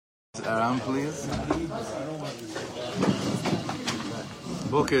around, please.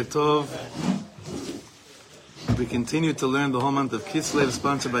 Boker Tov. We continue to learn the whole month of Kislev,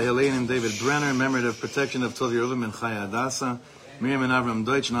 sponsored by Helene and David Brenner, commemorative protection of Tov Yeruvim and Chaya Adasa, Miriam and Avram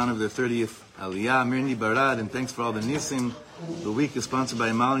Deutsch, in honor of their 30th Aliyah, Mirni Barad, and thanks for all the Nisim. The week is sponsored by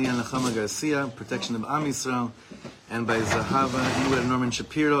Amalia and Nekama Garcia, protection of Am Yisrael, and by Zahava and Norman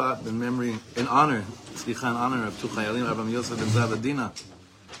Shapiro, in honor of two Chayalim, Avram Yosef and Zavadina,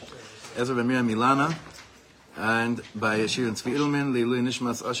 Ezra ben Miriam Milana, and by Yashir and Tzvi Ilman, Leilui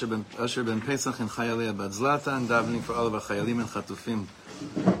Nishmas Asher ben Pesach and Chayalei Bat Zlata, and davening for all of our Chayalim and Chatufim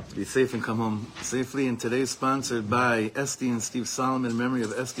to be safe and come home safely. And today is sponsored by Esti and Steve Solomon in memory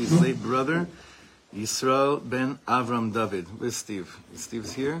of Esti's late brother, Yisrael ben Avram David. Where's Steve?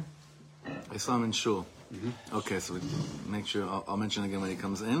 Steve's here? I saw him in Shul. Mm-hmm. Okay, so make sure, I'll mention again when he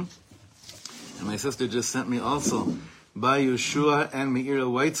comes in. And my sister just sent me also by Yeshua and Meira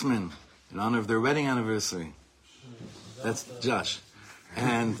Weitzman in honor of their wedding anniversary. That's Josh.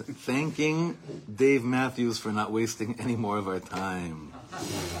 And thanking Dave Matthews for not wasting any more of our time.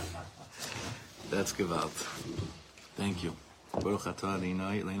 That's Gewalt. Thank you.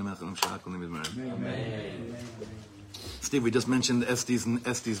 Steve, we just mentioned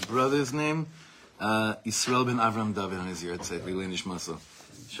Esti's brother's name, Yisrael ben Avram David on his yard site. Okay,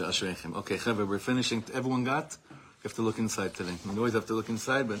 Chevra, we're finishing. Everyone got? You have to look inside today. You always have to look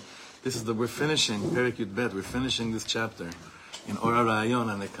inside, but we're finishing, Perek Yud Bet, we're finishing this chapter in Ora Rayon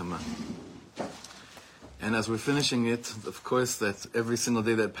and Nekama. And as we're finishing it, of course, that every single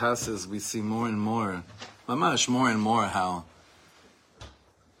day that passes, we see more and more, mamash, more and more how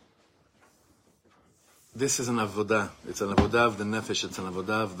this is an avodah. It's an avodah of the nefesh, it's an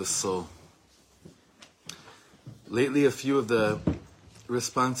avodah of the soul. Lately, a few of the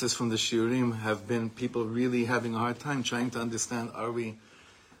responses from the shiurim have been people really having a hard time trying to understand, are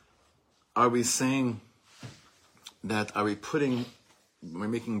we saying that, we're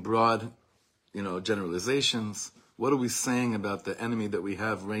making broad, generalizations? What are we saying about the enemy that we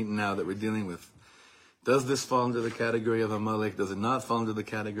have right now that we're dealing with? Does this fall into the category of Amalek? Does it not fall into the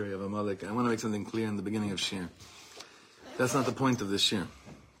category of Amalek? I want to make something clear in the beginning of Shir. That's not the point of this Shir.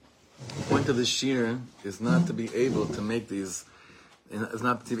 The point of this Shir is not to be able to make these, is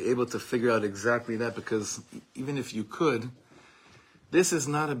not to be able to figure out exactly that, because even if you could, this is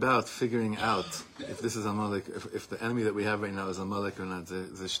not about figuring out if this is Amalek, if the enemy that we have right now is Amalek or not.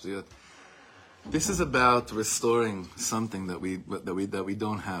 This is about restoring something that we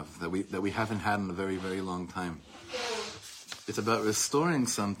don't have, that we haven't had in a very, very long time. It's about restoring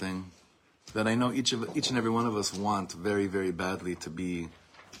something that I know each and every one of us want very, very badly to be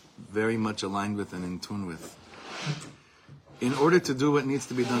very much aligned with and in tune with. In order to do what needs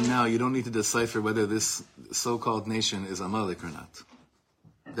to be done now, you don't need to decipher whether this so-called nation is Amalek or not.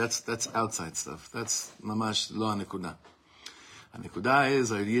 That's outside stuff. That's mamash lo hanekuda. Hanekuda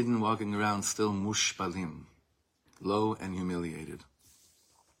is our Yidden walking around still mushpalim, low and humiliated.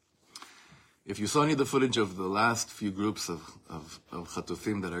 If you saw any of the footage of the last few groups of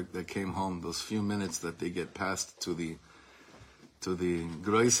Chatufim that came home, those few minutes that they get passed to the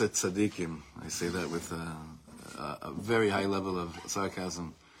Groise Tzadikim, I say that with a very high level of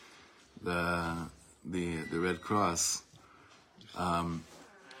sarcasm, the Red Cross,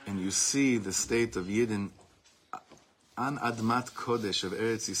 and you see the state of Yidden an Admat Kodesh of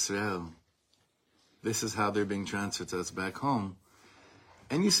Eretz Yisrael. This is how they're being transferred to us back home.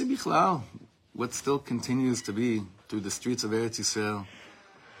 And you see Bichlal, what still continues to be through the streets of Eretz Yisrael,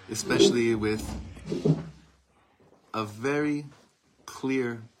 especially with a very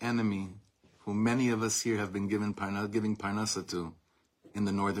clear enemy who many of us here have been giving parnasa to in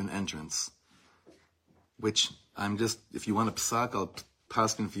the northern entrance. Which if you want a psak, I'll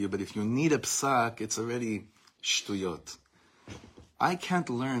paskin for you, but if you need a psak, it's already shtuyot. I can't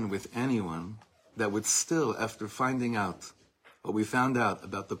learn with anyone that would still, after finding out what we found out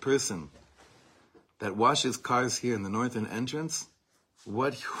about the person that washes cars here in the northern entrance,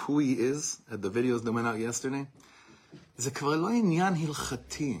 who he is, at the videos that went out yesterday, is a kvar lo inyan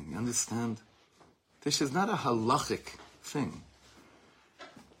hilchati. You understand? This is not a halachic thing.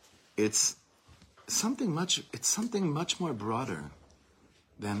 It's something much more broader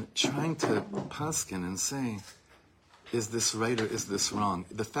than trying to paskin and say, is this right or is this wrong?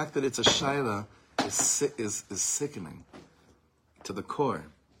 The fact that it's a shaila is sickening to the core.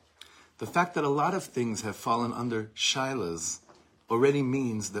 The fact that a lot of things have fallen under shailas already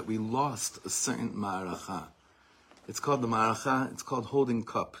means that we lost a certain ma'aracha. It's called the ma'aracha, it's called holding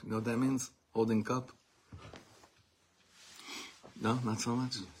cup. You know what that means? Holding cup? No, not so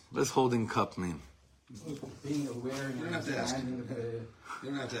much. What does holding cup mean? Being aware and You don't have to ask. understanding of the You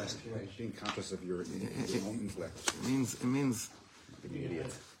don't have to ask. Being conscious of your own intellect. It means Don't be an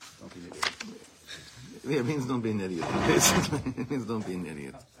idiot. Don't be an idiot. yeah, it means don't be an idiot. Basically, it means don't be an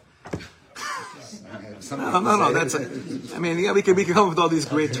idiot. No. That's. I mean, yeah, we can come up with all these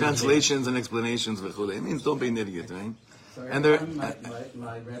great translations and explanations. It means don't be an idiot, right? Sorry, And there,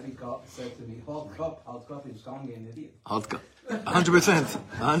 my Rebbe said to me, "Halt up, is going to be an idiot." 100%.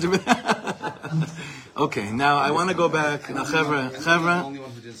 Okay, now I want to go back. Now, Chevra,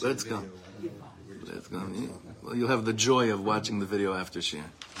 let's go. Let's go. Well, you'll have the joy of watching the video after Shir.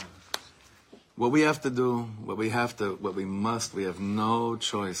 What we have to do, what we must, we have no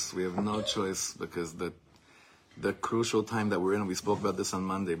choice. We have no choice because the crucial time that we're in, we spoke about this on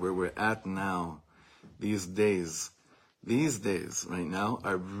Monday, where we're at now, these days right now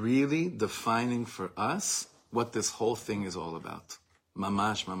are really defining for us what this whole thing is all about.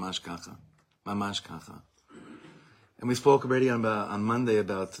 Mamash kacha. Mamash kacha. And we spoke already on Monday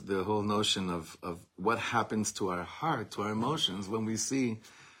about the whole notion of what happens to our heart, to our emotions when we see,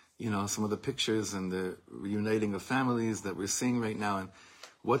 some of the pictures and the reuniting of families that we're seeing right now, and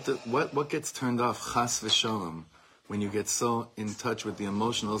what gets turned off, chas v'sholom, when you get so in touch with the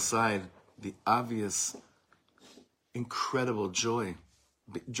emotional side, the obvious, incredible joy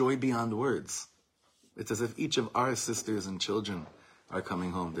beyond words. It's as if each of our sisters and children are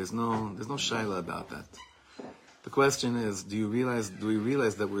coming home. There's no shaila about that. The question is, do we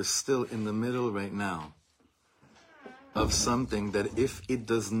realize that we're still in the middle right now of something that if it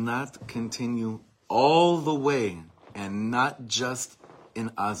does not continue all the way, and not just in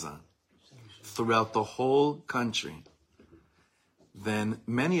Gaza, throughout the whole country, then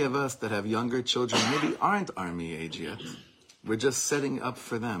many of us that have younger children maybe aren't army age yet. We're just setting up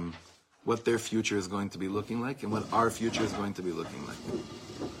for them what their future is going to be looking like and what our future is going to be looking like.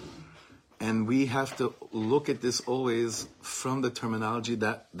 And we have to look at this always from the terminology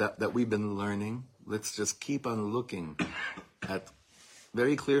that we've been learning. Let's just keep on looking at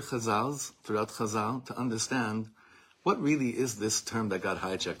very clear chazals, throughout chazal, to understand what really is this term that got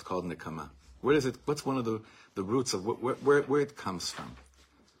hijacked called Nekama. Where is it? What's one of the roots of where it comes from?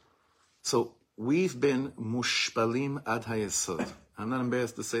 So we've been mushpalim ad hayesod. I'm not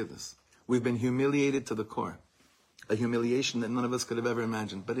embarrassed to say this. We've been humiliated to the core. A humiliation that none of us could have ever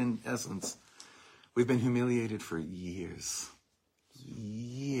imagined. But in essence, we've been humiliated for years.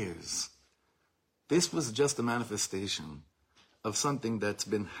 Years. This was just a manifestation of something that's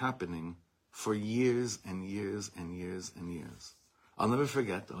been happening for years and years and years and years. I'll never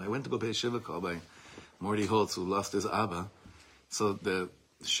forget, though. I went to go pay Shiva call by Morty Holtz, who lost his Abba. So the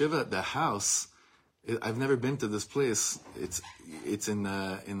Shiva, the house, I've never been to this place. It's in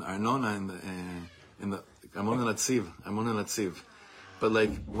Arnona, in the Amon Latziv. But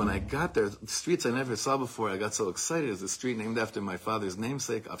when I got there, the streets I never saw before, I got so excited. It's a street named after my father's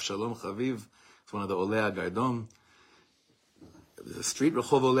namesake, Avshalom Chaviv. It's one of the Olei Agardom. The street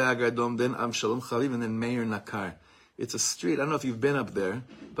Rehov Olei Agardom, then Avshalom Chaviv, and then Meir Nakar. It's a street. I don't know if you've been up there,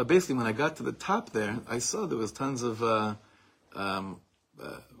 but basically when I got to the top there, I saw there was tons of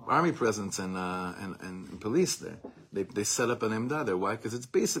army presence and police there. They set up an emda there. Why? Because it's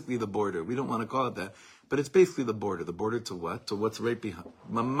basically the border. We don't want to call it that, but it's basically the border. The border to what? To what's right behind.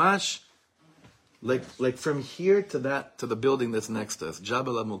 Mamash, like from here to the building that's next to us,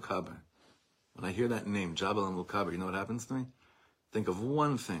 Jabal Al-Mukaber. When I hear that name, Jabal Al-Mukaber, you know what happens to me? Think of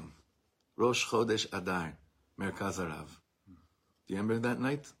one thing. Rosh Chodesh Adar, Merkaz Harav. Do you remember that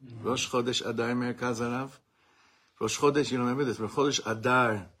night? Mm-hmm. Rosh Chodesh Adar, Merkaz Harav. Rosh Chodesh, you don't remember this? Rosh Chodesh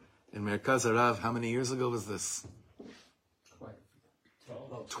Adar in Merkaz Harav, how many years ago was this?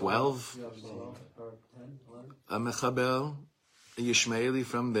 12? A Mechabel, a Yishmaeli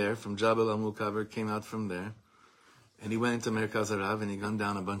from Jabal Al-Mukaber, came out from there. And he went into Merkaz Harav and he gunned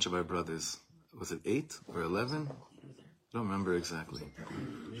down a bunch of our brothers. Was it 8 or 11? I don't remember exactly.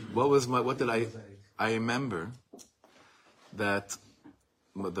 What did I remember that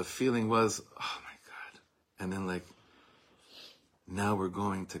the feeling was, oh my God. And then now we're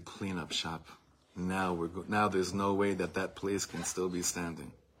going to clean up shop. Now there's no way that place can still be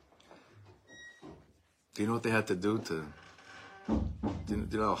standing. Do you know what they had to do do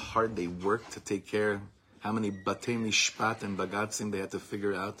you know how hard they worked to take care, how many batei mishpat and bagatzim they had to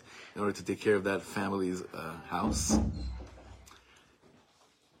figure out in order to take care of that family's house?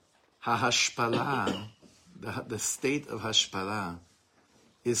 Ha-hashpala, the state of hashpala,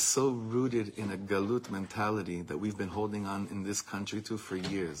 is so rooted in a galut mentality that we've been holding on in this country to for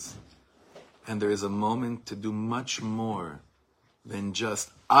years. And there is a moment to do much more than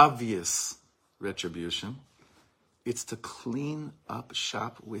just obvious retribution. It's to clean up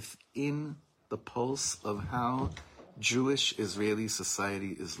shop within the pulse of how Jewish Israeli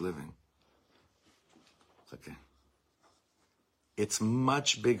society is living. Okay. It's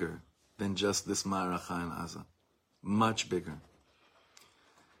much bigger than just this ma'aracha in Gaza. Much bigger.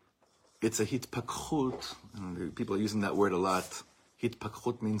 It's a hitpakchut, and people are using that word a lot.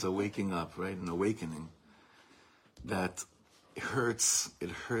 Hitpakchut means a waking up, right? An awakening. That hurts. It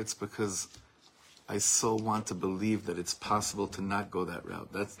hurts because I so want to believe that it's possible to not go that route.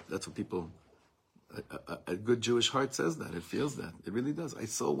 That's what people, a good Jewish heart says that. It feels that. It really does. I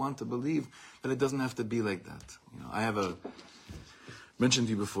so want to believe that it doesn't have to be like that. I have mentioned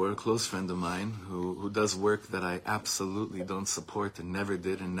to you before, a close friend of mine who does work that I absolutely don't support and never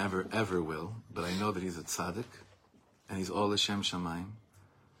did and never ever will. But I know that he's a tzaddik and he's all Hashem Shamayim.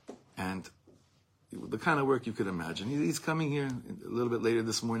 And the kind of work you could imagine. He's coming here a little bit later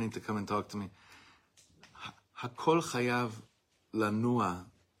this morning to come and talk to me. Hakol chayav lanua,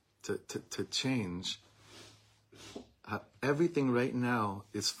 to change. Everything right now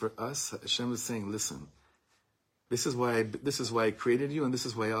is for us. Hashem is saying, listen, this is why I created you, and this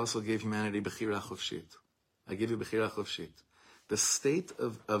is why I also gave humanity bechira chofshit. I give you bechira chofshit. The state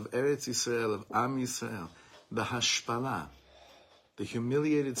of Eretz Yisrael, of Am Yisrael, the hashpala, the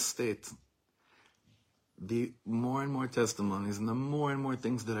humiliated state, the more and more testimonies and the more and more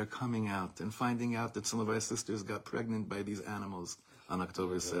things that are coming out, and finding out that some of our sisters got pregnant by these animals on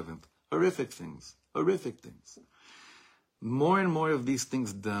October 7th. Horrific things. More and more of these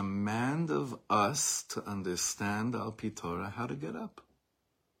things demand of us to understand Al Pi Torah how to get up.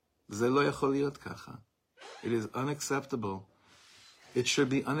 Ze lo yachol liot kacha. It is unacceptable. It should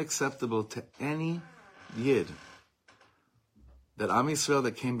be unacceptable to any Yid that Am Yisrael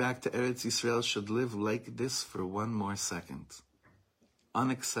that came back to Eretz Yisrael should live like this for one more second.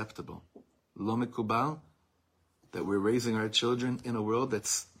 Unacceptable. Lo mekubal, that we're raising our children in a world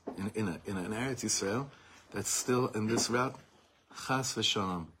that's in an Eretz Yisrael that's still in this route. Chas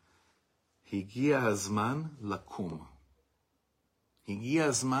v'shalom. Higia hazman lakum. Higia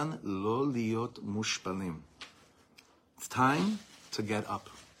hazman lo liot mushpalim. It's time to get up.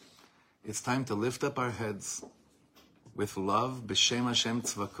 It's time to lift up our heads with love, b'shem Hashem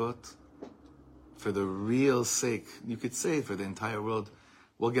tzvakot, for the real sake. You could say for the entire world.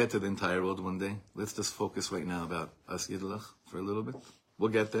 We'll get to the entire world one day. Let's just focus right now about us Yidlach for a little bit. We'll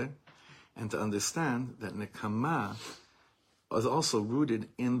get there. And to understand that Nekama is also rooted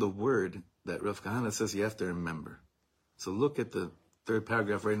in the word that Rav Kahana says you have to remember. So look at the third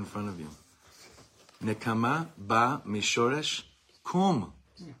paragraph right in front of you. Nekama ba mishoresh kum.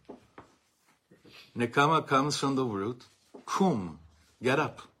 Nekama comes from the root kum, get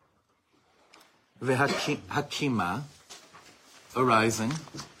up. Vehakima, arising,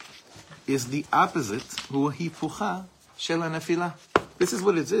 is the opposite hu hipucha shel nefila. This is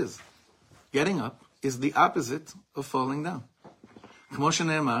what it is. Getting up is the opposite of falling down. Kmo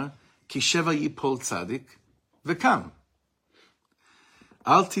shene'emar, ki sheva yipol tzadik vekam.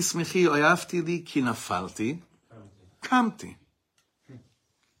 Al tismechi oyafti li ki nafalti, kamti.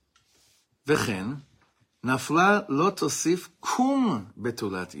 V'chen, nafla lo tosif kum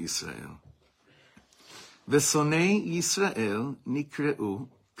betulat Yisrael. V'sonei Yisrael nikreu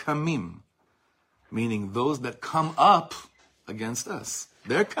kamim, meaning those that come up against us.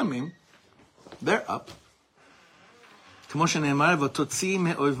 They're coming. They're up. כמו שנאמר, ותוציא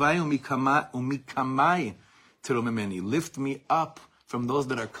מאויבי ומקמי תרוממני. Lift me up from those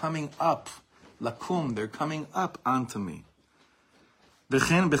that are coming up. לקום, they're coming up onto me.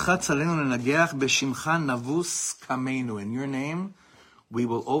 וכן בך צלנו לנגח בשמך נבוס קמנו. In your name, we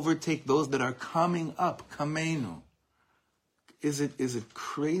will overtake those that are coming up. קמנו. Is it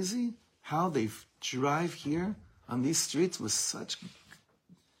crazy how they drive here on these streets with such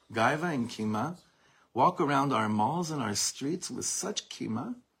gaiva and kima? Walk around our malls and our streets with such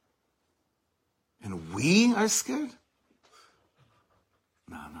kima? And we are scared?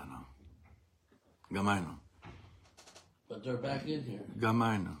 No. Gamayno. But they're back in here.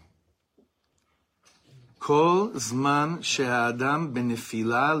 Gamayno. Kol zman she'adam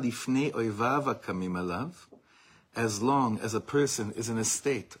benefila lifnei oivav hakamim alav, as long as a person is in a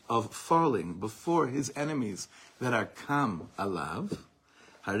state of falling before his enemies that are kam alav,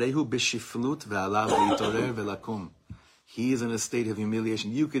 harehu b'shiflut ve'alav v'yitorer ve'lakum. He is in a state of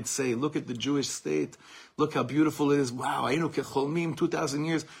humiliation. You could say, look at the Jewish state. Look how beautiful it is. Wow, ayinu kecholmim, 2,000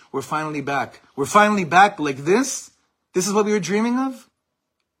 years. We're finally back. We're finally back like this? This is what we were dreaming of?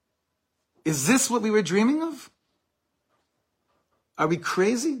 Is this what we were dreaming of? Are we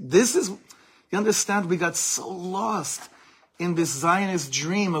crazy? You understand, we got so lost in this Zionist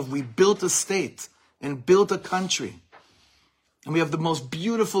dream of we built a state and built a country. And we have the most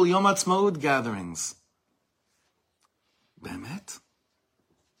beautiful Yom Ha'atzmaut gatherings. Be'emet?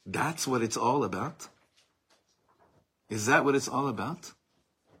 That's what it's all about? Is that what it's all about?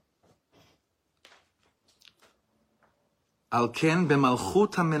 Al ken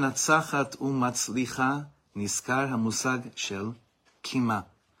b'malchut hamenatzachat u'matzlicha niskar hamusag shel kima.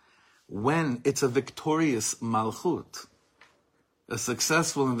 When it's a victorious malchut, a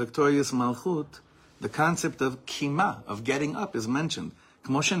successful and victorious malchut, the concept of kima, of getting up, is mentioned.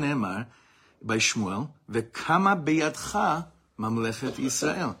 Kmo shenemar by Shmuel, v'kama beyadcha mamlechet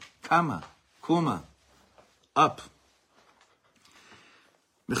Yisrael. Kama, kuma, up.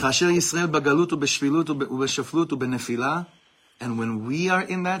 V'chasher Yisrael bagalut u'beshvilut u'beshaflut u'benefila. And when we are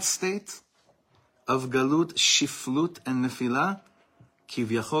in that state of galut, shiflut, and nefila,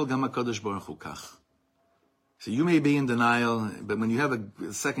 kivyachol gam HaKadosh Baruch Hu kach. So you may be in denial, but when you have a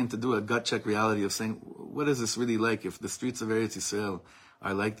second to do a gut check reality of saying, what is this really like if the streets of Eretz Yisrael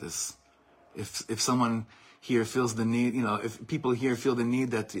are like this? If someone here feels the need, if people here feel the need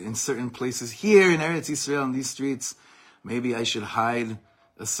that in certain places here in Eretz Yisrael, in these streets, maybe I should hide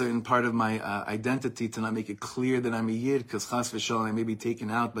a certain part of my identity to not make it clear that I'm a Yid, because chas v'shalom I may be taken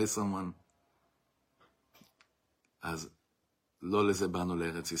out by someone. As lo leze banu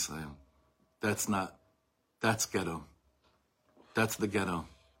le'eretz Yisrael. That's ghetto. That's the ghetto.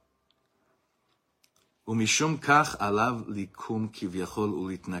 Umishum kach alav likum kivyachol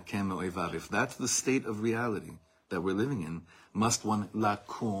ulitnakem me'oivav. If that's the state of reality that we're living in, must one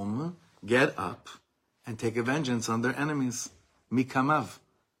lakum, get up, and take a vengeance on their enemies. Mikamav.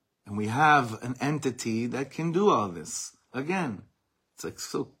 And we have an entity that can do all this. Again, it's like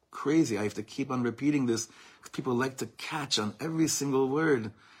so crazy. I have to keep on repeating this because people like to catch on every single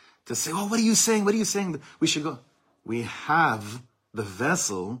word to say, oh, what are you saying? What are you saying? We should go. We have the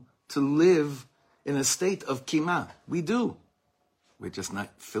vessel to live in a state of kima. We do. We're just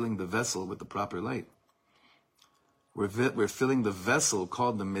not filling the vessel with the proper light. We're filling the vessel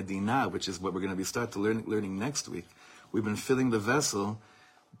called the Medina, which is what we're going to start to learning next week. We've been filling the vessel,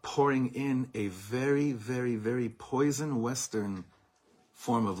 pouring in a very, very, very poison Western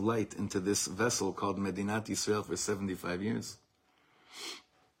form of light into this vessel called Medinat Yisrael for 75 years.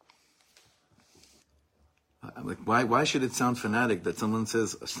 I'm like, why should it sound fanatic that someone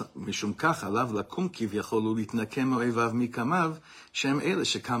says, Mishum kach alav lakum kivyachol ulitnakem me'oivav mikamav shem ele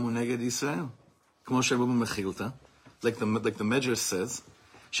shekamu neged Yisrael. Kmo she'aru b'mechilta, like the Medrash says,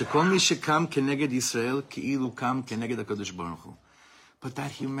 shekol mi shekam keneged Yisrael ki'ilu kam keneged HaKadosh Baruch Hu. But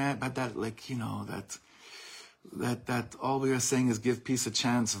that all we are saying is give peace a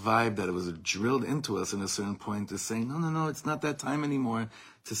chance vibe that it was drilled into us in a certain point is saying, no, it's not that time anymore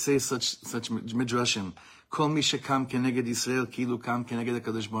to say such midrashim. Kol mi shekam keneged Yisrael ki'ilu kam keneged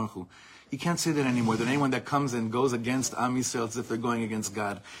HaKadosh Baruch Hu. You can't say that anymore, that anyone that comes and goes against Am Yisrael as if they're going against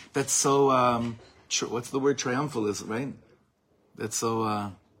God. That's so, what's the word? Triumphal, is right? That's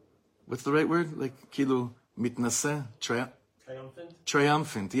so, what's the right word? Like, kilu mitnaseh?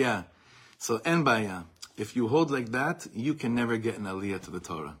 Triumphant, yeah. So, en baya. If you hold like that, you can never get an aliyah to the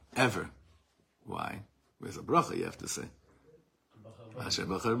Torah. Ever. Why? There's a bracha you have to say.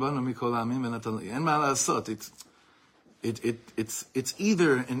 It's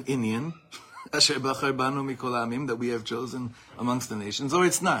either an Indian that we have chosen amongst the nations, or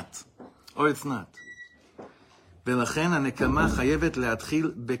it's not. How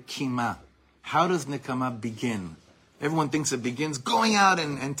does Nekama begin? Everyone thinks it begins going out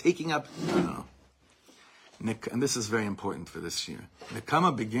and taking up. No. And this is very important for this year.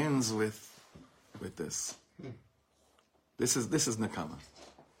 Nekama begins with this. This is Nekama.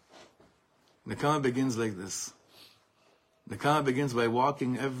 Nekama begins like this. Nekama begins by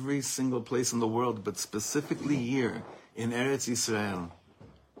walking every single place in the world, but specifically here in Eretz Yisrael,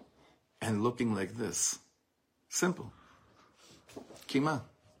 and looking like this. Simple. Kima.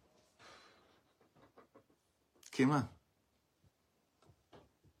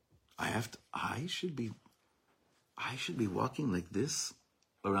 I should be walking like this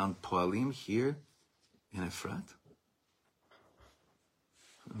around Poalim here in Efrat?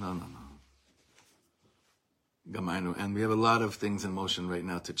 No. Gamaynu. And we have a lot of things in motion right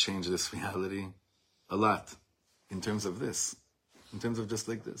now to change this reality. A lot. In terms of this. In terms of just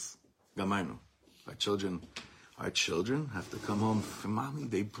like this. Gamaynu. Our children have to come home from mommy.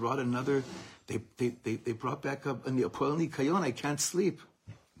 They brought they brought back up a Poalni Kayon. I can't sleep.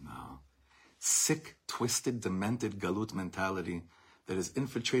 No. Sick, twisted, demented galut mentality that is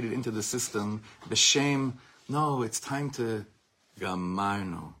infiltrated into the system. The shame. No, it's time to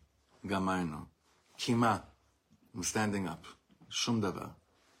Gamaynu. Kima. I'm standing up. Shum davar.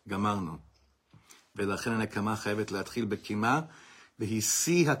 Gamarnu. ולכן הנקמה חייבת להתחיל בקימה, והיא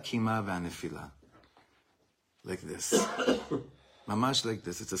שיא הקימה והנפילה. Like this. ממש like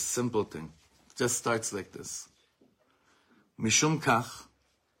this. It's a simple thing. It just starts like this. משום כך,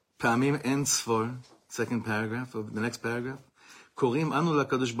 פעמים אין ספור, second paragraph of the next paragraph, קוראים אנו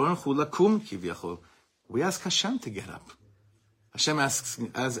לקדוש ברוך הוא לקום כביכול. We ask Hashem to get up. Hashem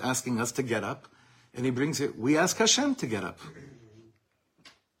is asking us to get up, and he brings it, we ask Hashem to get up.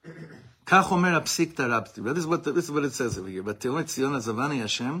 כך אומר הפסיק תרב. This is what it says over here. ותאמר ציון עזבני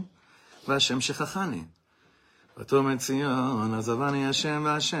השם, והשם שכחני. ותאמר ציון עזבני השם,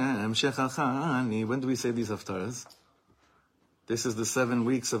 והשם שכחני. When do we say these haftarahs? This is the 7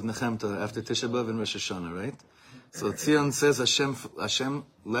 weeks of Nechemta after Tisha B'Av and Rosh Hashanah, right? So Tzion says, Hashem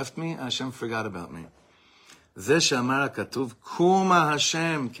left me, Hashem forgot about me. זה שאמר הכתוב, קומה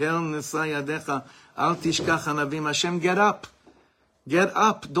השם, כל נשא ידיך, אל תשכח ענבים. Hashem, get up. Get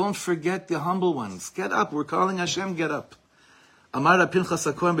up. Don't forget the humble ones. Get up. We're calling Hashem, get up. אמר פנחס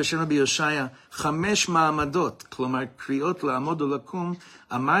הכהן בשם רבי יושעיה, 5 מעמדות, כלומר קריאות לעמוד ולקום,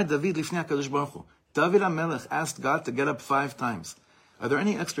 אמר דוד לפני הקדוש ברוך הוא. David HaMelech asked God to get up 5 times. Are there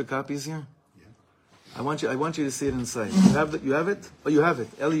any extra copies here? Yeah. I want you to see it inside. You have it? Oh, you have it.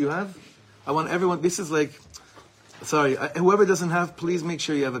 Ellie, you have? I want everyone, this is like, sorry, whoever doesn't have, please make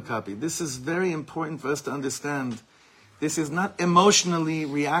sure you have a copy. This is very important for us to understand. This is not emotionally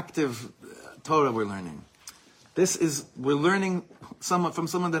reactive Torah we're learning. We're learning from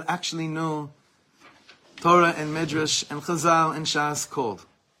someone that actually knew Torah and Midrash and Chazal and Shas called.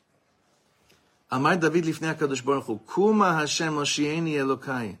 אמר דוד לפני הקדוש ברוך הוא, קומה השם הושיעני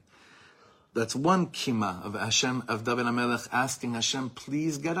אלוקי. That's one kima of Hashem, of David HaMelech asking Hashem,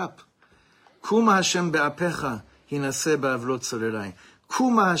 please get up. קומה השם באפיך, הנשא בעברות צוררי.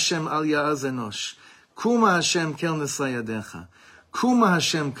 קומה השם על יעז אנוש. קומה השם כל נשא ידיך. קומה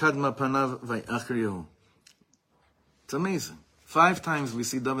השם קדמה פניו ויכריעו. It's amazing. 5 times we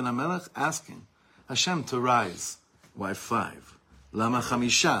see David HaMelech asking Hashem to rise. Why 5? למה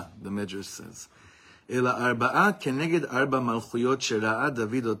 5? The Midrash says. אלא 4 כנגד 4 מלכויות שראה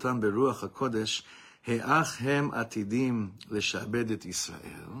דוד אותם ברוח הקודש, האח הם עתידים לשעבד את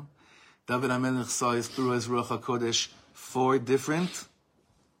ישראל. David HaMelech saw through his Ruach HaKodesh 4 different,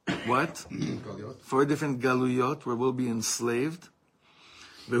 what? 4 different galuyot where we'll be enslaved.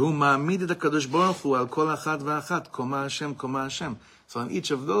 והוא מעמיד את הקדוש ברוך הוא על כל אחת ואחת, קומה השם, קומה השם. So on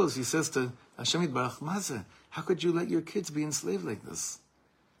each of those he says to Hashem Yitbarach, מה זה? How could you let your kids be enslaved like this?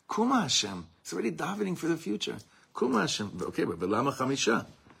 Kuma Hashem. He's already davening for the future. Kuma Hashem. Okay, but ולמה 5?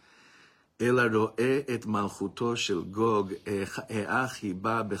 אלא רואה את מלכותו של גוג, האח היא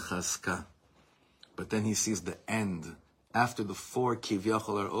באה בחזקה. But then he sees the end, after the 4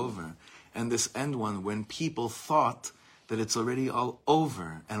 kivyachol are over. And this end one, when people thought that it's already all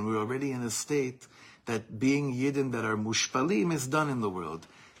over, and we're already in a state that being Yidden that are mushpalim is done in the world.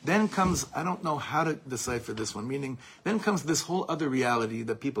 Then comes, I don't know how to decipher this one, meaning, then comes this whole other reality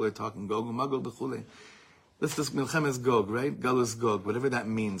that people are talking, Gog, Magog, B'chule. This Milchem is Gog, right? Galus Gog, whatever that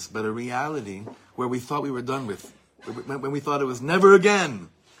means. But a reality where we thought we were done with, when we thought it was never again.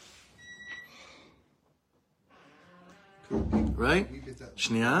 Right?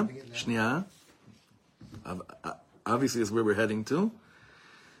 Shnia. Obviously, is where we're heading to.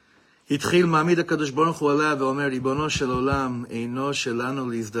 התחיל מעמיד הקדוש ברוך הוא עליה ואומר, ריבונו של עולם, אינו שלנו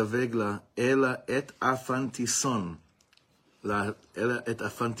להזדווג לה, אלא את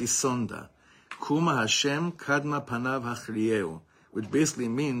אפנטיסונדה. קומה השם קדמה פניו הכריעהו. Which basically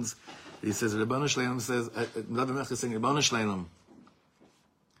means, he says, ריבונו שלנו says, ריבונו שלנו,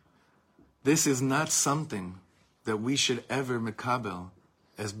 this is not something that we should ever mekabel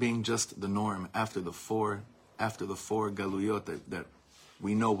as being just the norm after the four galuyot that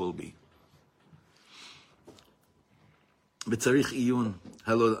we know will be. וצריך עיון.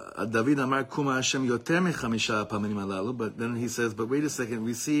 הלא, דוד אמר, קומה השם יותר מ5 הפעמים הללו, but then he says, but wait a second,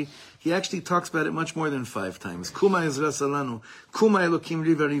 we see, he actually talks about it much more than 5 times. קומה עזרא סלנו, קומה אלוקים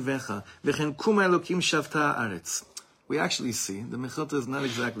ריבה ריבך, וכן קומה אלוקים שבתה הארץ. We actually see, the Mechilta is not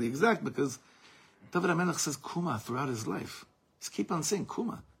exactly exact, because David HaMelech says Kuma throughout his life. Just keep on saying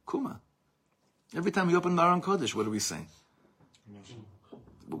Kuma, Kuma. Every time we open the Aron Kodesh, what do we say?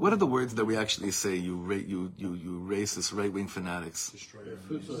 What are the words that we actually say, you racist right-wing fanatics?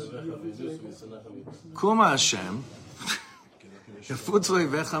 Kuma Hashem.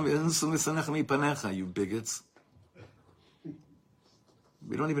 You bigots.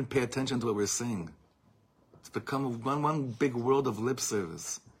 We don't even pay attention to what we're saying. It's become one big world of lip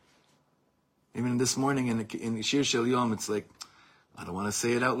service. Even this morning in Shir Shel Yom, it's like, I don't want to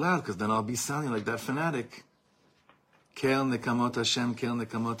say it out loud because then I'll be sounding like that fanatic. Kel nekamot Hashem, kel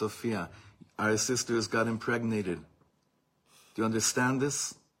nekamot Ofia. Our sisters got impregnated. Do you understand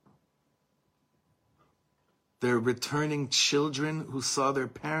this? They're returning children who saw their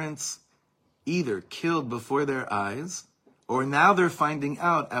parents either killed before their eyes, or now they're finding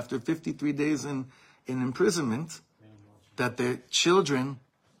out after 53 days in imprisonment that these children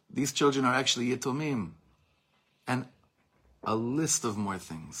are actually Yitomim. And a list of more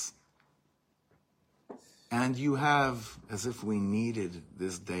things. And you have, as if we needed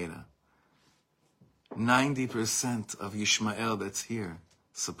this data, 90% of Yishmael that's here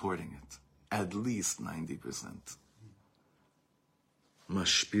supporting it. At least 90%.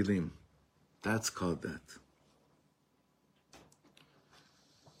 Mashpilim. That's called that.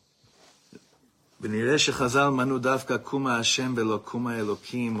 ונראה שחז"ל מנו דווקא קומה השם ולא קומה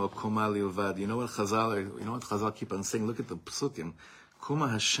אלוקים או קומה לבד. You know what Chazal keep on saying? Look at the psukim. Kuma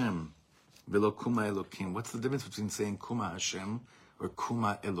Hashem velo kuma Elokim. What's the difference between saying Kuma Hashem or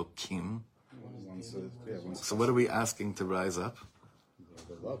Kuma Elokim? So what are we asking to rise up?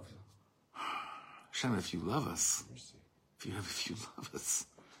 The love. Hashem, if you love us, if you love us,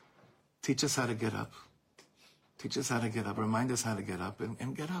 teach us how to get up. Teach us how to get up. Remind us how to get up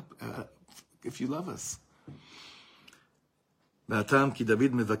and get up if you love us. והטעם כי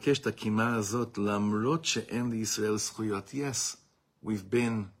דוד מבקש את הקימה הזאת למרות שאין לישראל זכויות. Yes, we've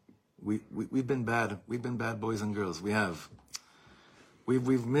been bad. We've been bad boys and girls. We have.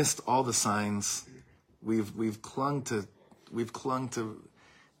 We've missed all the signs. We've clung to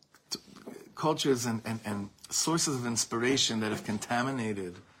cultures and sources of inspiration that have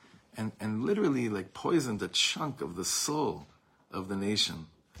contaminated and literally like poisoned a chunk of the soul of the nation.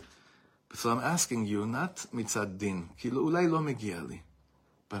 So I'm asking you, not mitzad din, ki ulai lo megia li,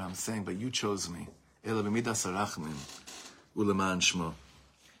 but I'm saying, but you chose me. Ela b'midas harachmin uleman shmo.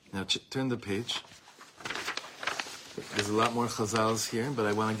 Now turn the page. There's a lot more chazals here, but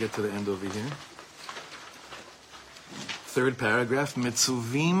I want to get to the end over here. Third paragraph,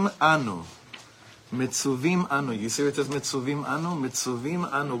 mitzuvim anu. Mitzuvim anu. You see where it says mitzuvim anu?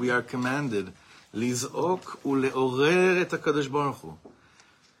 Mitzuvim anu. We are commanded. Lizok uleorer et HaKadosh Baruch Hu.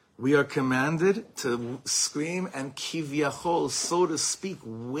 We are commanded to scream and kivyachol, so to speak,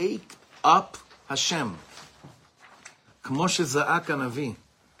 wake up Hashem. Kmo sheza'ak hanavi.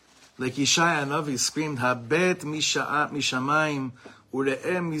 Like Yeshaya Hanavi screamed, Habet mishamayim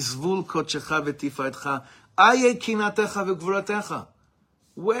ure'eh mizvul kodshecha v'tifaretcha aye kinatecha v'gvuratecha.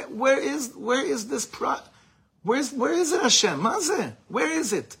 Where is this where is it, Hashem? Mazeh? Where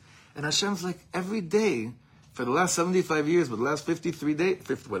is it? And Hashem's like, every day, for the last 75 years, but the last 53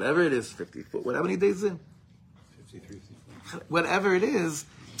 days, whatever it is, 54, whatever many days in? 53, 54. Whatever it is,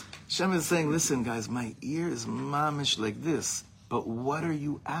 Hashem is saying, listen guys, my ear is mamish like this, but what are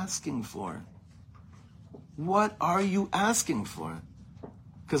you asking for? What are you asking for?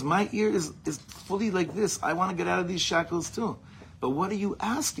 Because my ear is fully like this. I want to get out of these shackles too. But what are you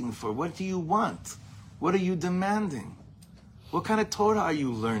asking for? What do you want? What are you demanding? What kind of Torah are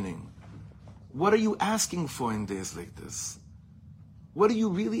you learning? What are you asking for in days like this? What are you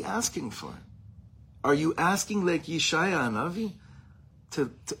really asking for? Are you asking like Yeshaya Hanavi to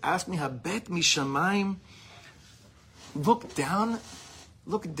ask me, Habet mishamayim, look down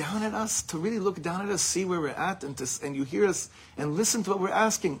at us, to really look down at us, see where we're at, and you hear us and listen to what we're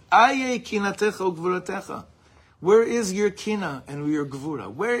asking. Aye kinatecha ugvuratecha. Where is your kina and your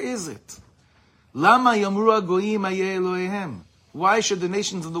gvura? Where is it? Lama yamru hagoyim aye Elohehem. Why should the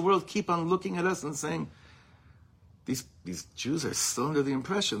nations of the world keep on looking at us and saying, these Jews are still under the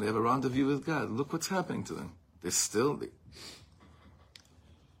impression they have a rendezvous with God. Look what's happening to them. They're still...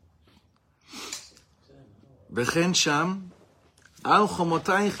 וכן שם, על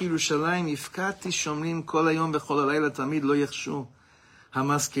חומותייך ירושלים הפקדתי שומרים כל היום וכל הלילה תמיד לא יחשו.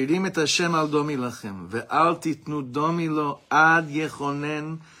 המזכירים את השם על דומי לכם, ואל תיתנו דומי לו עד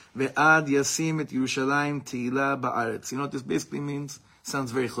יכונן ועד ישים את ירושלים תהילה בארץ. You know what this basically means?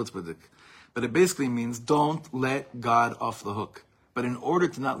 Sounds very chutzpahdik. But it basically means don't let God off the hook. But in order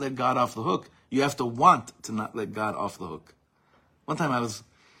to not let God off the hook, you have to want to not let God off the hook. One time I was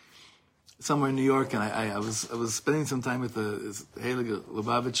somewhere in New York, and I was spending some time with the Heilige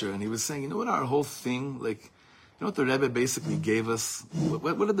Lubavitcher, and he was saying, you know what our whole thing, like, you know what the Rebbe basically gave us?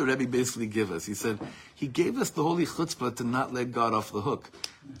 What did the Rebbe basically give us? He said, he gave us the holy chutzpah to not let God off the hook.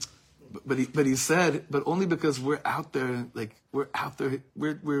 But he said, but only because we're out there,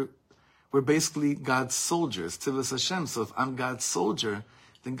 we're basically God's soldiers, Tivus Hashem. So if I'm God's soldier,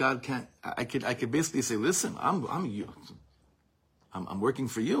 then God can't, I could basically say, listen, I'm working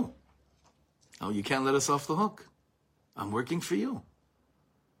for you. Oh, you can't let us off the hook. I'm working for you.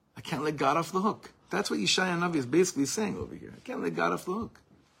 I can't let God off the hook. That's what Yeshaya Hanavi is basically saying over here. I can't let God off the hook.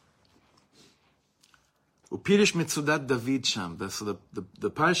 Upirish Mitzudat David Sham. So the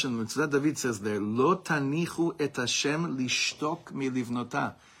Parsha Mitzudat David says there, Lo tanichu et Hashem lishtok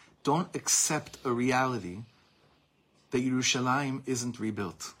milivnota. Don't accept a reality that Yerushalayim isn't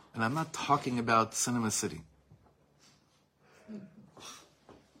rebuilt. And I'm not talking about Cinema City.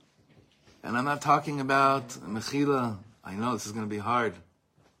 And I'm not talking about Mechila. I know this is going to be hard.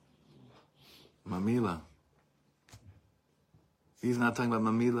 Mamila. He's not talking about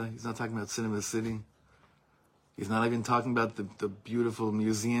Mamila. He's not talking about Cinema City. He's not even talking about the beautiful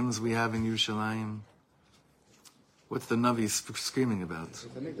museums we have in Yerushalayim. What's the Navi screaming about?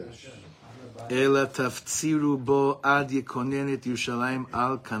 Ela taftsiru bo ad yekonenet Yerushalayim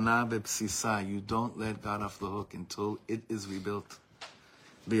al kana bepsisa. You don't let God off the hook until it is rebuilt.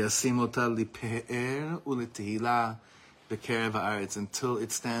 V'yasim ota lipe'er u'letehila b'kerev haaretz, until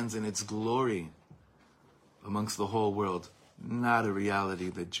it stands in its glory amongst the whole world. Not a reality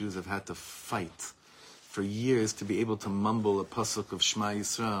that Jews have had to fight for years to be able to mumble a pasuk of Shema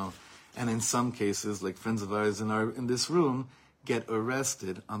Yisrael, and in some cases, like friends of ours in this room, get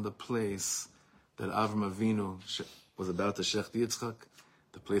arrested on the place that Avram Avinu was about to shech Yitzchak,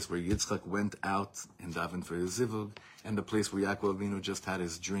 the place where Yitzchak went out and davened for his zivug, and the place where Yaakov Avinu just had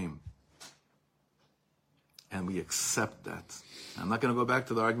his dream. And we accept that. I'm not going to go back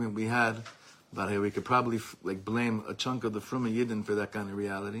to the argument we had about how we could probably blame a chunk of the Fruma Yidden for that kind of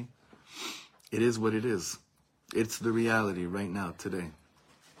reality. It is what it is. It's the reality right now, today.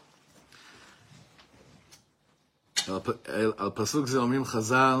 Al Pasuk Ze Omrim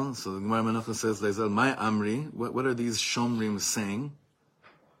Chazal, so the Gemara Menachos says, Leizal, my Amri, what are these Shomrim saying?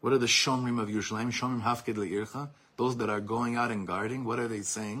 What are the Shomrim of Yerushalayim? Shomrim Hafked Le'ircha, those that are going out and guarding, what are they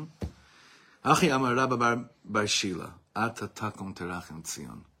saying? Achi Amar Rabba Bar Shila, Ata Takum Terachim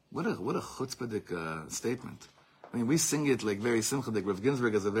Tzion. What a chutzpahdik statement. I mean, we sing it like very simchadik. Rav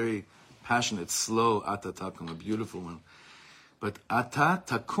Ginsburg has a very passionate, slow Ata Takum, a beautiful one. But Ata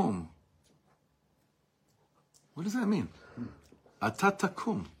Takum, what does that mean? Ata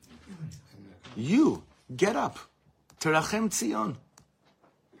Takum. You, get up. Terachem Tzion.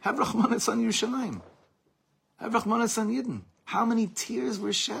 Have Rachmanis on Yerushalayim. Have Rachmanis on Yidden. How many tears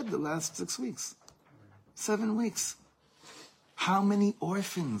were shed the last 6 weeks? 7 weeks. How many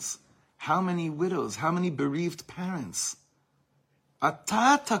orphans? How many widows? How many bereaved parents?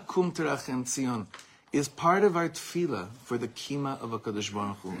 Ata takum terachem Tzion is part of our tefillah for the kima of HaKadosh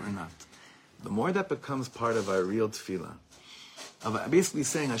Baruch Hu or not. The more that becomes part of our real tefillah, of basically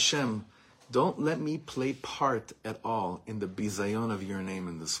saying, Hashem, don't let me play part at all in the bizayon of your name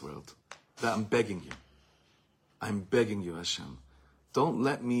in this world. That I'm begging you. I'm begging you, Hashem. Don't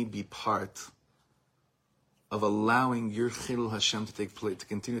let me be part of allowing your Chilul Hashem to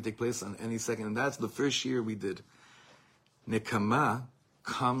continue to take place on any second. And that's the first year we did. Nekama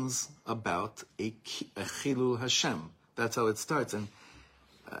comes about a Chilul Hashem. That's how it starts. And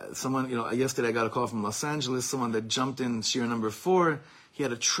someone, yesterday I got a call from Los Angeles, someone that jumped in Shir number 4. He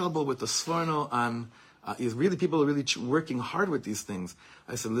had a trouble with the Sforno on, people are really working hard with these things.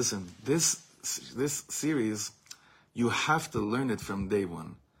 I said, listen, this series, you have to learn it from day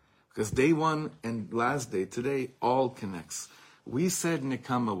one. Because day one and last day, today, all connects. We said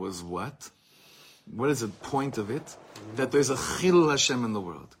Nekama was what? What is the point of it? That there's a Chilul Hashem in the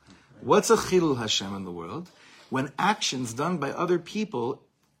world. What's a Chilul Hashem in the world? When actions done by other people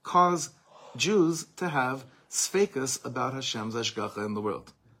cause Jews to have sfekas about Hashem's Ashgacha in the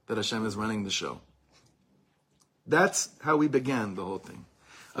world. That Hashem is running the show. That's how we began the whole thing.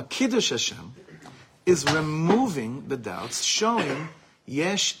 A Kiddush Hashem is removing the doubts, showing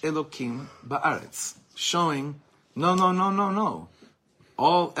Yesh Elokim Ba'aretz, showing no.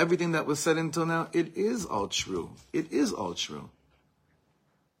 Everything that was said until now, it is all true. It is all true.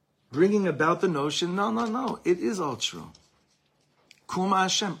 Bringing about the notion, no, it is all true. Kuma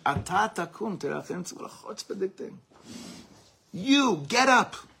Hashem, Ata Takum Terachem Tzvah, what a chutzpah thing. You, get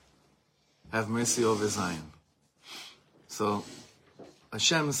up. Have mercy over Zion. So,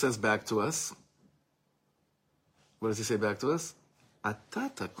 Hashem says back to us, what does he say back to us?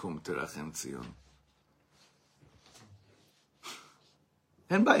 Ata takum terachem Tzion.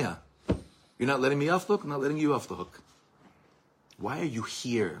 And baya. You're not letting me off the hook, I'm not letting you off the hook. Why are you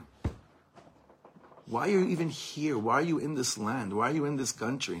here? Why are you even here? Why are you in this land? Why are you in this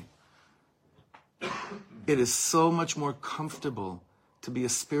country? It is so much more comfortable to be a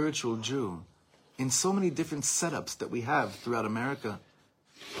spiritual Jew in so many different setups that we have throughout America,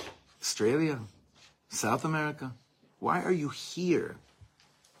 Australia, South America. Why are you here?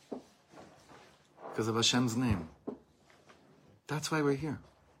 Because of Hashem's name. That's why we're here.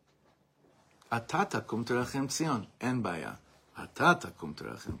 Ata takum terachem Tzion. En baya. Ata takum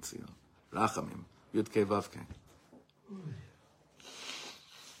terachem Tzion. Rachamim. Yud Kei Vav Kei.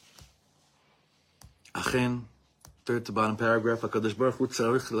 Achen, third to bottom paragraph, HaKadosh Baruch Hu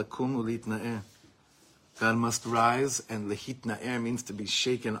tzarich lakum u'litna'er. God must rise, and lehitna'er means to be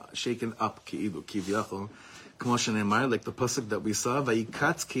shaken up, ki'ilu, kivyachol. Kmo shenemar, like the pasuk that we saw,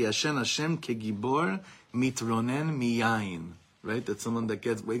 vayikatz ki Hashem kegibor mitronen miyayin. Right? That's someone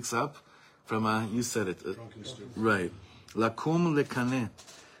that wakes up from you said it. Right. Lakum lekane.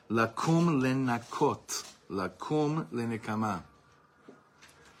 Lakum lenakot. Lakum lenekama.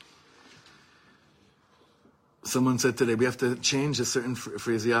 Someone said today, we have to change a certain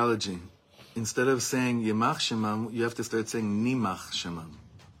phraseology. Instead of saying Yemach Shemam, you have to start saying Nimach Shemam.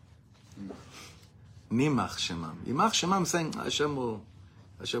 Nimach Shemam. Yemach Shemam saying Hashem will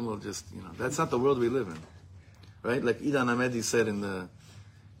just, that's not the world we live in. Right? Like Idan Ahmedi said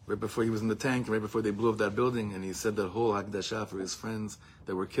right before he was in the tank, right before they blew up that building, and he said that whole Hakdashah for his friends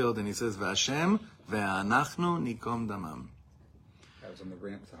that were killed, and he says, V'Hashem ve'anachnu nikom damam. I was on the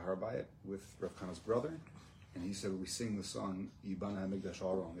ramp to Harbayit with Rav Kana's brother, and he said, we sing the song Yibana HaMikdash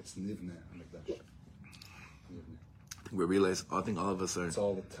all wrong. It's Nivne HaMikdash. I think all of us are. It's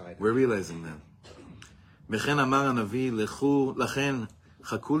all the tide. We're realizing that. Mechen amar hanavi lechu lachen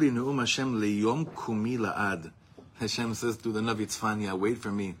chakuli neum Hashem leyom kumi laad. Hashem says to the Navi Tzfanya, wait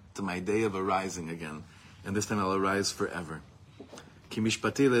for me to my day of arising again, and this time I'll arise forever. Ki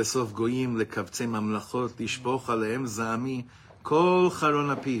mishpati le'esof goyim lekavtzei mamlachot lishpoch aleim za'ami kol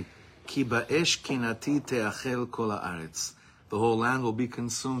charon api. Ki ba'esh kinati te'achel kol ha'aretz. The whole land will be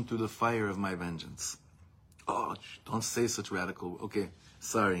consumed through the fire of my vengeance. Oh, don't say such radical. Okay,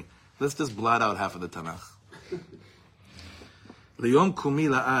 sorry. Let's just blot out half of the Tanakh. Liyom kumi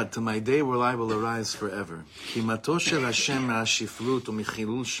la'ad, to my day where I will arise forever. Ki mato shel Hashem ma'ashiflut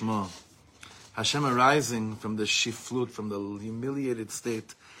u'michilul shmo. Hashem arising from the shiflut, from the humiliated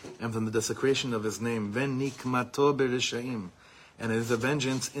state, and from the desecration of his name. Ven nikmato bereshaim. And it is a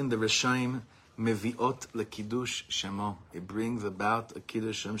vengeance in the Rishaim, meviot lekiddush shemo. It brings about a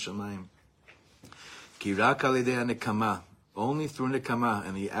kiddush shem shamayim. Ki rak al yedei nekama, only through nekama.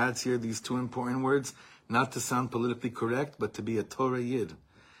 And he adds here these two important words, not to sound politically correct, but to be a Torah yid.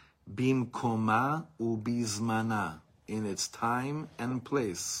 Bimkoma ubizmana, in its time and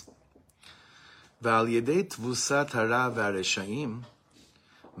place. V'al yedei tvusat hara v'areshaim,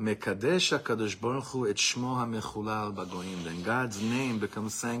 Mekadesh HaKadosh Baruch Hu et Shmo HaMechulal Bagoyim. Then God's name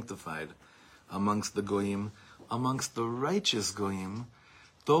becomes sanctified amongst the Goyim, amongst the righteous Goyim,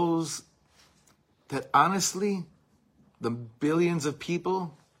 those that honestly, the billions of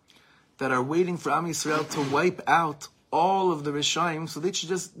people that are waiting for Am Yisrael to wipe out all of the Rishaim, so they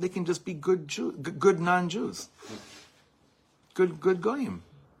can just be good non-Jews, good Goyim.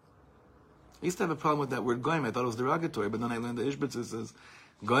 I used to have a problem with that word Goyim. I thought it was derogatory, but then I learned the Ishbitzer says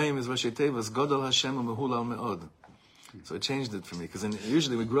Goyim is Rashi Tevas, Godol Hashem u'mehulal me'od. So it changed it for me, because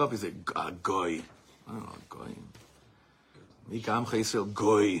usually we grew up, we say, Goy. I don't know, Goyim. Mika Amcha Yisrael,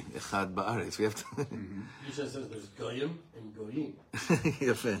 Goy, Echad Ba'aretz. We have to... Yisha says there's Goyim and Goyim.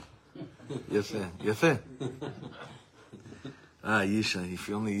 Yafeh. Yisha. If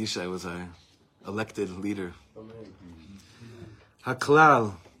only Yisha was our elected leader.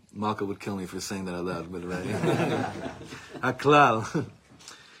 Haklal. Malka would kill me for saying that out loud, but right. Haklal.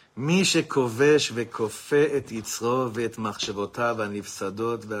 מי שכובש וכופה את יצרו ואת מחשבותיו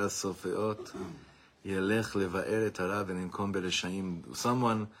הנפסדות והסופאות ילך לבאר את הרע וננקום ברשעים.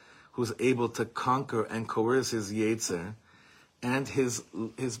 Someone who's able to conquer and coerce his yetzer and his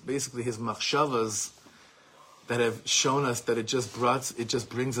basically his machshavas that have shown us that it just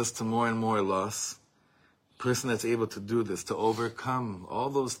brings us to more and more loss. Person that's able to do this, to overcome all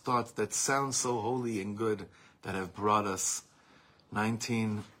those thoughts that sound so holy and good that have brought us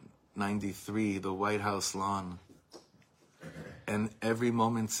 1993, the White House lawn, and every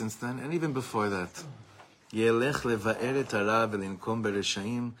moment since then, and even before that. ילך לבאר את הרע ולנקום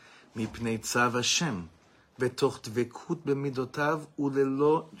ברשעים מפני צו השם, בתוך דבקות במידותיו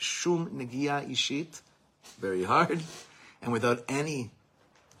וללא שום נגיעה אישית, very hard, and without any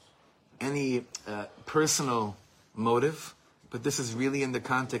personal motive, but this is really in the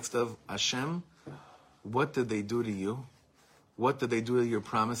context of Hashem. What did they do to you? What did they do to your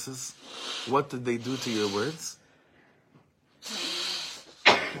promises? What did they do to your words?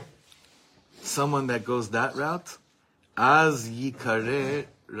 Someone that goes that route, Az Yikare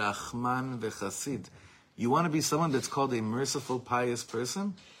Rachman V'Chasid. You want to be someone that's called a merciful, pious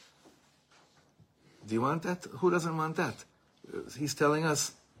person? Do you want that? Who doesn't want that? He's telling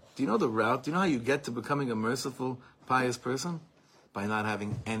us, do you know the route? Do you know how you get to becoming a merciful, pious person? By not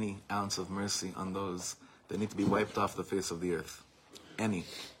having any ounce of mercy on those that need to be wiped off the face of the earth. Any.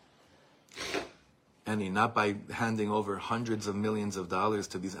 any, not by handing over hundreds of millions of dollars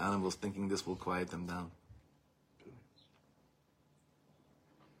to these animals thinking this will quiet them down.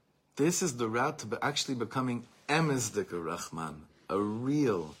 This is the route to actually becoming Emezdika Rahman, a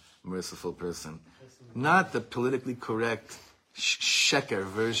real merciful person. Not the politically correct sheker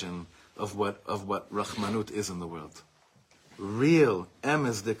version of what Rahmanut is in the world. Real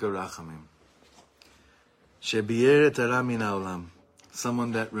Emezdika Rachamim. Shebieret Hara min haolam.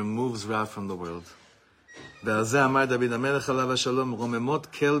 Someone that removes Ra from the world. ועל זה אמר דוד המלך עליו השלום, רוממות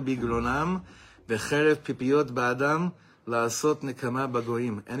כל בגרונם וחרב פיפיות באדם לעשות נקמה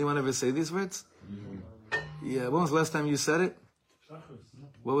בגויים. Anyone ever say these words? Yeah, when was the last time you said it?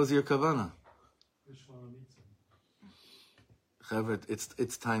 What was your kavana?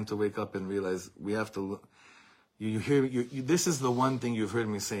 It's time to wake up and realize we have to. This is the one thing you've heard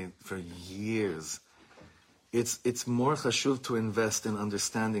me say for years. It's more chashuv to invest in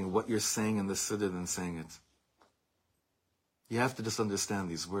understanding what you're saying in the siddur than saying it. You have to just understand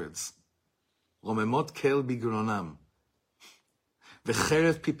these words. Romemot kel bigronam,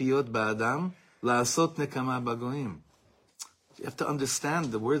 v'cherev pipiyot ba'adam, la'asot nekama bagoim. You have to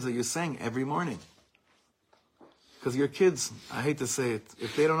understand the words that you're saying every morning. Because your kids, I hate to say it,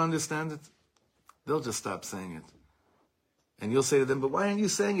 if they don't understand it, they'll just stop saying it. And you'll say to them, but why aren't you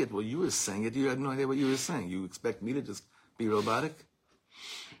saying it? Well, you were saying it. You had no idea what you were saying. You expect me to just be robotic?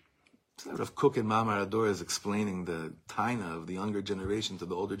 Rav Kook and Mamar Ador is explaining the taina of the younger generation to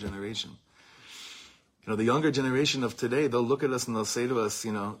the older generation. The younger generation of today, they'll look at us and they'll say to us,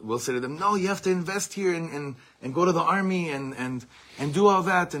 we'll say to them, no, you have to invest here and go to the army and do all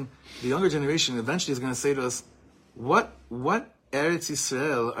that. And the younger generation eventually is going to say to us, what Eretz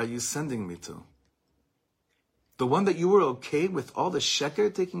Yisrael are you sending me to? The one that you were okay with all the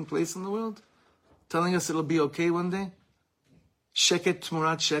sheker taking place in the world? Telling us it'll be okay one day? Sheket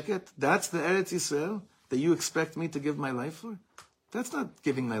tmurat sheket? That's the Eretz Yisrael that you expect me to give my life for? That's not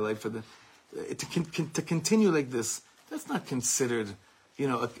giving my life for to continue like this. That's not considered,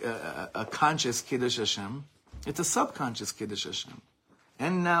 a conscious Kiddush Hashem. It's a subconscious Kiddush Hashem.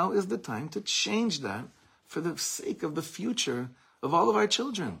 And now is the time to change that for the sake of the future of all of our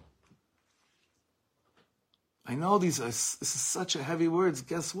children. I know this is such a heavy words.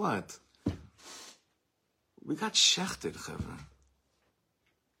 Guess what? We got shechted, chavra.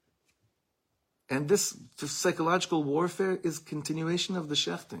 And this psychological warfare is continuation of the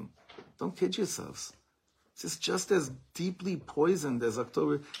shechting. Don't kid yourselves. This is just as deeply poisoned as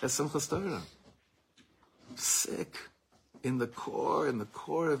Simchas Torah. Sick. In the core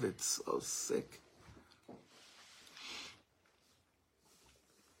of it, so sick.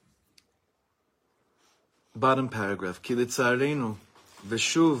 Bottom paragraph. כי לצערנו,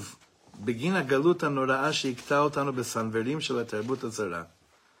 ושוב, בגין הגלות הנוראה שהכתה אותנו בסנוורים של התרבות הזרה.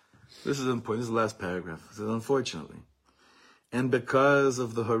 This is important. This is the last paragraph. It says, unfortunately, and because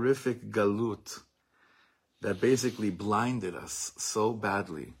of the horrific galut that basically blinded us so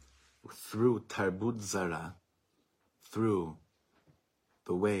badly through tarbut zara, through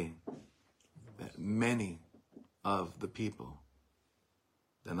the way that many of the people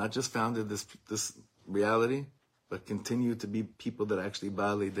that not just founded this reality, but continue to be people that actually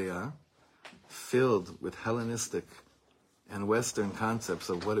Baalei De'ah, filled with Hellenistic and Western concepts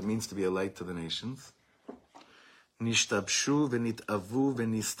of what it means to be a light to the nations. Nishtabshu v'nitavu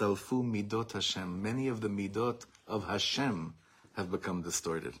v'nistalfu midot Hashem. Many of the midot of Hashem have become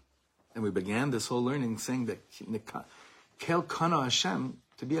distorted. And we began this whole learning saying that kel kana Hashem,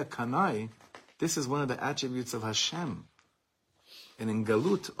 to be a kanai, this is one of the attributes of Hashem. And in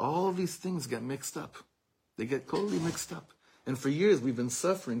Galut, all these things get mixed up. They get totally mixed up. And for years we've been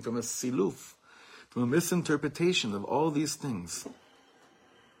suffering from a siluf, from a misinterpretation of all these things.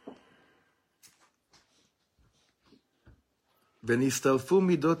 V'nistalfu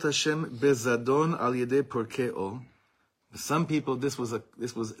midot Hashem bezadon al yedei porkeo. Some people, this was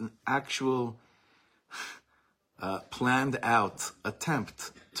an actual planned out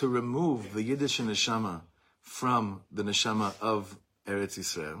attempt to remove the Yiddish neshama from the neshama of Eretz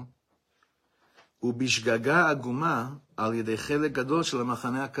Yisrael. Ubishgaga aguma al yedei chelek gadol shel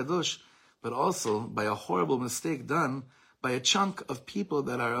hamachane hakadosh, but also by a horrible mistake done by a chunk of people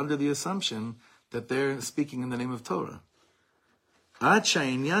that are under the assumption that they're speaking in the name of Torah. Ad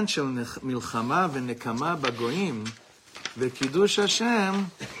sha'inyan shel milchama v'nekama bagoyim v'kiddush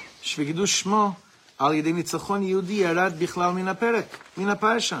Hashem shv'kiddush shmo al yedei nitzachon Yehudi yarad bichlal min haperek, min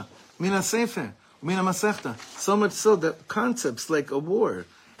haparsha, min hasefer, min hamasechta. So much so that concepts like a war,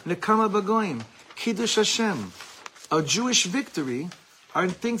 nekama bagoyim, kiddush Hashem, a Jewish victory, are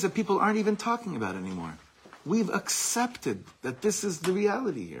things that people aren't even talking about anymore. We've accepted that this is the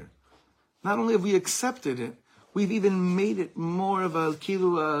reality here. Not only have we accepted it, we've even made it more of a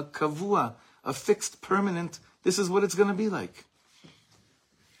kavua, a fixed, permanent, this is what it's going to be like.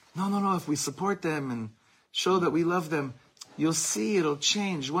 No, if we support them and show that we love them, you'll see it'll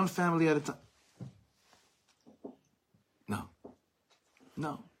change one family at a time.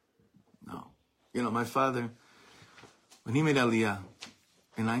 No. My father, when he made Aliyah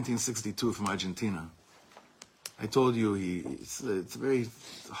in 1962 from Argentina, I told you it's a very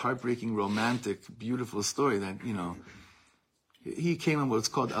heartbreaking, romantic, beautiful story that, he came on what's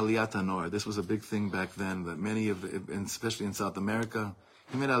called Aliyat Anor. This was a big thing back then, that many of and especially in South America,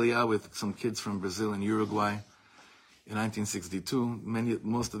 he made Aliyah with some kids from Brazil and Uruguay in 1962.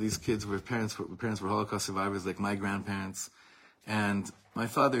 Most of these kids parents were Holocaust survivors, like my grandparents. And my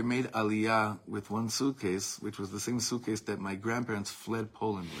father made Aliyah with one suitcase, which was the same suitcase that my grandparents fled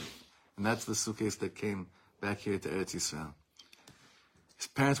Poland with. And that's the suitcase that came back here to Eretz Yisrael. His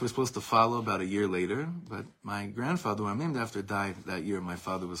parents were supposed to follow about a year later, but my grandfather, who I'm named after, died that year. My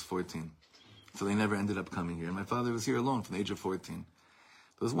father was 14. So they never ended up coming here. And my father was here alone from the age of 14.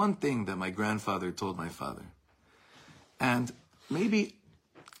 There was one thing that my grandfather told my father. And maybe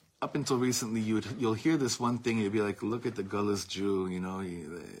up until recently, you'll hear this one thing, and you'll be like, look at the gullus Jew,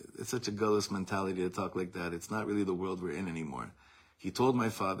 it's such a gullus mentality to talk like that. It's not really the world we're in anymore. He told my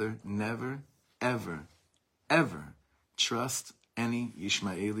father, never, ever, ever trust any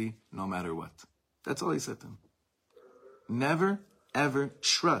Yishmaeli, no matter what. That's all he said to him. Never, ever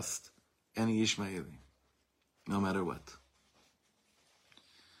trust any Yishmaeli, no matter what.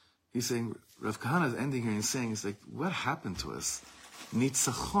 He's saying, Rav Kahana is ending here and saying, it's like, what happened to us?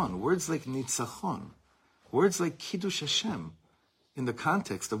 Nitzachon, words like Nitzachon, words like Kiddush Hashem, in the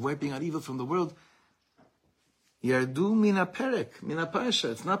context of wiping out evil from the world, Yardu mina perek, mina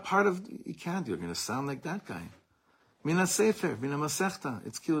parasha. It's not part of, you're going to sound like that guy. Mina sefer, mina masechta.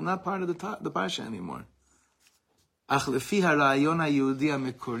 It's not part of the parasha anymore. Ach lefi harayon hayehudi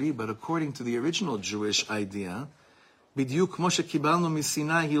hamekori, but according to the original Jewish idea, b'diuk kmo shekibalnu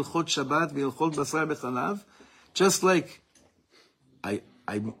misinai hilchot Shabbat v'hilchot basar b'chalav, just like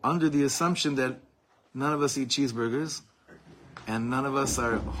I'm under the assumption that none of us eat cheeseburgers, and none of us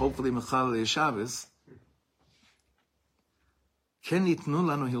are hopefully mechalel Shabbos. Ken yitnu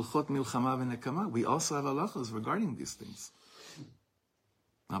lanu hilchot milchama v'nekama. We also have halachos regarding these things.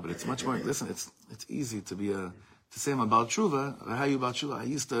 No, but it's much more. Listen, it's easy to say I'm about tshuva. How are you about tshuva? I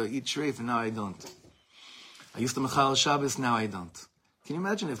used to eat treif and now I don't. I used to mechalel Shabbos, now I don't. Can you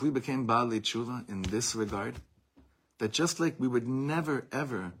imagine if we became baalei tshuva in this regard? That just like we would never,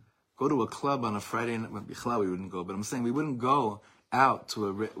 ever go to a club on a Friday night, well, Bichlal we wouldn't go, but I'm saying we wouldn't go out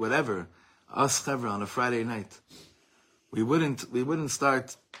to us chevra on a Friday night. We wouldn't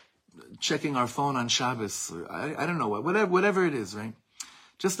start checking our phone on Shabbos, or I don't know whatever it is, right?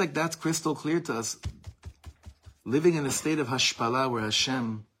 Just like that's crystal clear to us, living in a state of hashpala where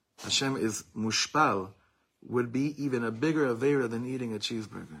Hashem is mushpal, would be even a bigger avera than eating a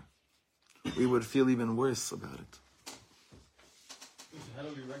cheeseburger. We would feel even worse about it. How do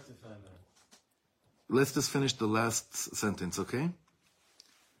we rectify that? Let's just finish the last sentence, okay?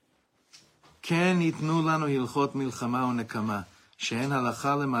 כן ייתנו לנו הלכות מלחמה ונקמה, שאין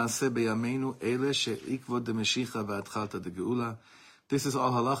הלכה למעשה בימינו אלה שעקבות דמשיחא והתחלתא דגאולה. This is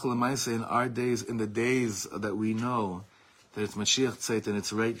all halacha l'maaseh in our days, in the days that we know that it's Mashiach Tzeit, and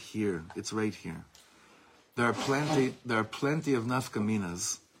it's right here. It's right here. There are plenty of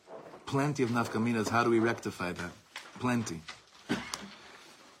nafkaminas. Plenty of nafkaminas. How do we rectify that? Plenty.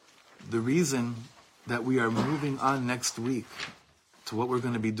 The reason that we are moving on next week to what we're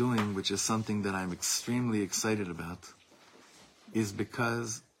going to be doing, which is something that I'm extremely excited about, is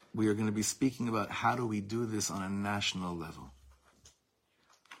because we are going to be speaking about how do we do this on a national level,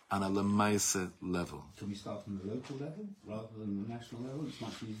 on a lemaisa level. Can we start from the local level rather than the national level? It's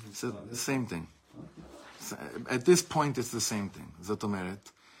much easier to So start the same thing. So at this point, it's the same thing. Zot omeret.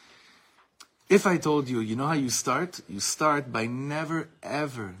 If I told you, you know how you start? You start by never,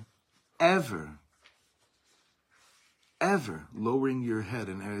 ever, ever, ever lowering your head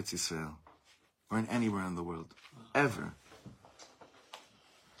in Eretz Yisrael or in anywhere in the world. Ever.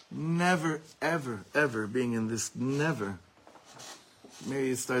 Never, ever, ever being in this, never.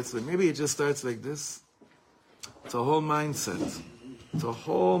 Maybe it just starts like this. It's a whole mindset. It's a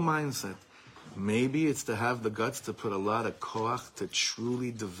whole mindset. Maybe it's to have the guts to put a lot of koach to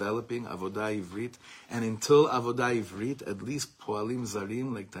truly developing Avodah Ivrit. And until Avodah Ivrit, at least Poalim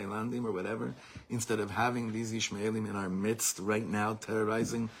Zarim, like Thailandim or whatever, instead of having these Ishmaelim in our midst right now,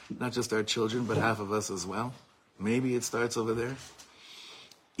 terrorizing not just our children, but half of us as well. Maybe it starts over there.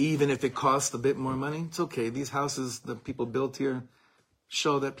 Even if it costs a bit more money, it's okay. These houses that people built here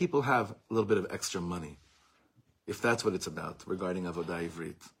show that people have a little bit of extra money, if that's what it's about regarding Avodah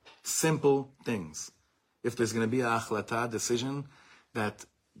Ivrit. Simple things. If there's going to be a achlata decision that,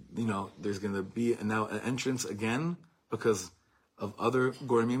 there's going to be now an entrance again because of other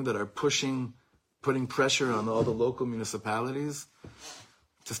gormim that are putting pressure on all the local municipalities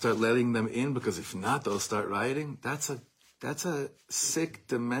to start letting them in, because if not, they'll start rioting. That's a sick,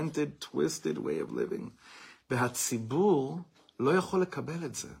 demented, twisted way of living. Behatzibur lo yachol lekabel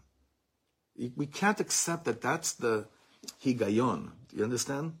et zeh. We can't accept that that's the higayon. Do you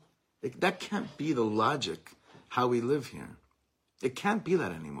understand? That can't be the logic how we live here. It can't be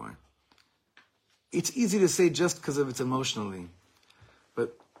that anymore. It's easy to say just because of it's emotionally.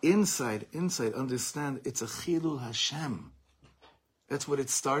 But inside, understand it's a chilul Hashem. That's what it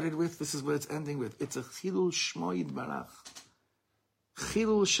started with. This is what it's ending with. It's a chilul Shmo Yitbarach.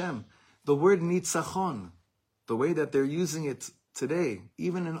 Chilul Hashem. The word nitzachon, the way that they're using it today,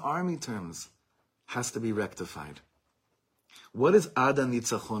 even in army terms, has to be rectified. What does Ada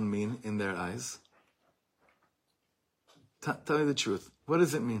Nitzachon mean in their eyes? Tell me the truth. What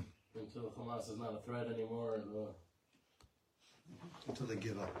does it mean? Until Hamas is not a threat anymore. Until they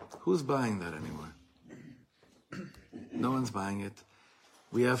give up. Who's buying that anymore? No one's buying it.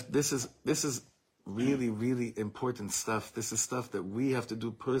 This is really, really important stuff. This is stuff that we have to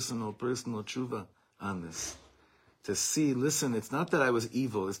do personal tshuva on this. To see, listen, it's not that I was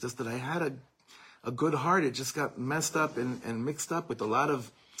evil, it's just that I had a good heart. It just got messed up and mixed up with a lot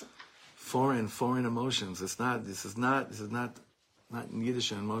of foreign emotions. This is not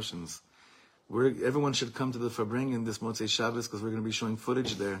Yiddish emotions. Everyone should come to the Farbrengen this Motzei Shabbos, because we're going to be showing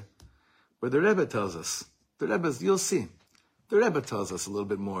footage there where the Rebbe tells us. You'll see. The Rebbe tells us a little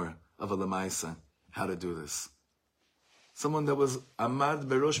bit more of a Lamaisa, how to do this. Someone that was Amad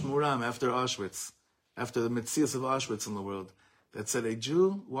Berosh Muram after Auschwitz, after the Metzias of Auschwitz in the world, that said a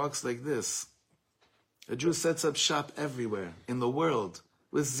Jew walks like this. A Jew sets up shop everywhere in the world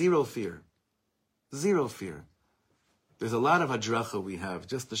with zero fear. Zero fear. There's a lot of hadracha we have.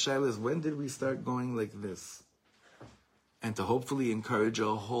 Just the shaila is, when did we start going like this? And to hopefully encourage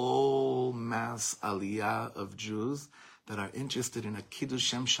a whole mass aliyah of Jews that are interested in a Kiddush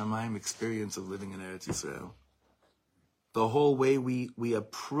Shem Shamayim experience of living in Eretz Yisrael. The whole way we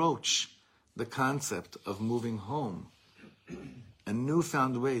approach the concept of moving home. A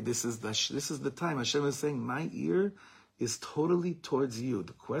newfound way. This is the time. Hashem is saying, my ear is totally towards you.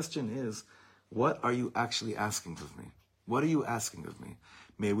 The question is, what are you actually asking of me? What are you asking of me?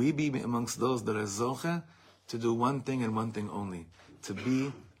 May we be amongst those that are zoche to do one thing and one thing only. To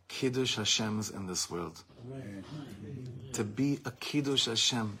be Kiddush Hashems in this world. To be a Kiddush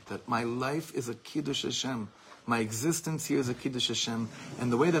Hashem. That my life is a Kiddush Hashem. My existence here is a Kiddush Hashem.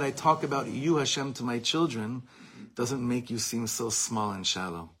 And the way that I talk about you, Hashem, to my children doesn't make you seem so small and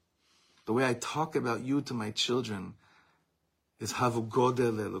shallow. The way I talk about you to my children is Havu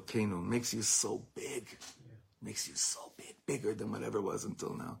Godel Elokeinu. Makes you so big. Makes you so big. Bigger than whatever was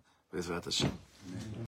until now. Bezrat Hashem.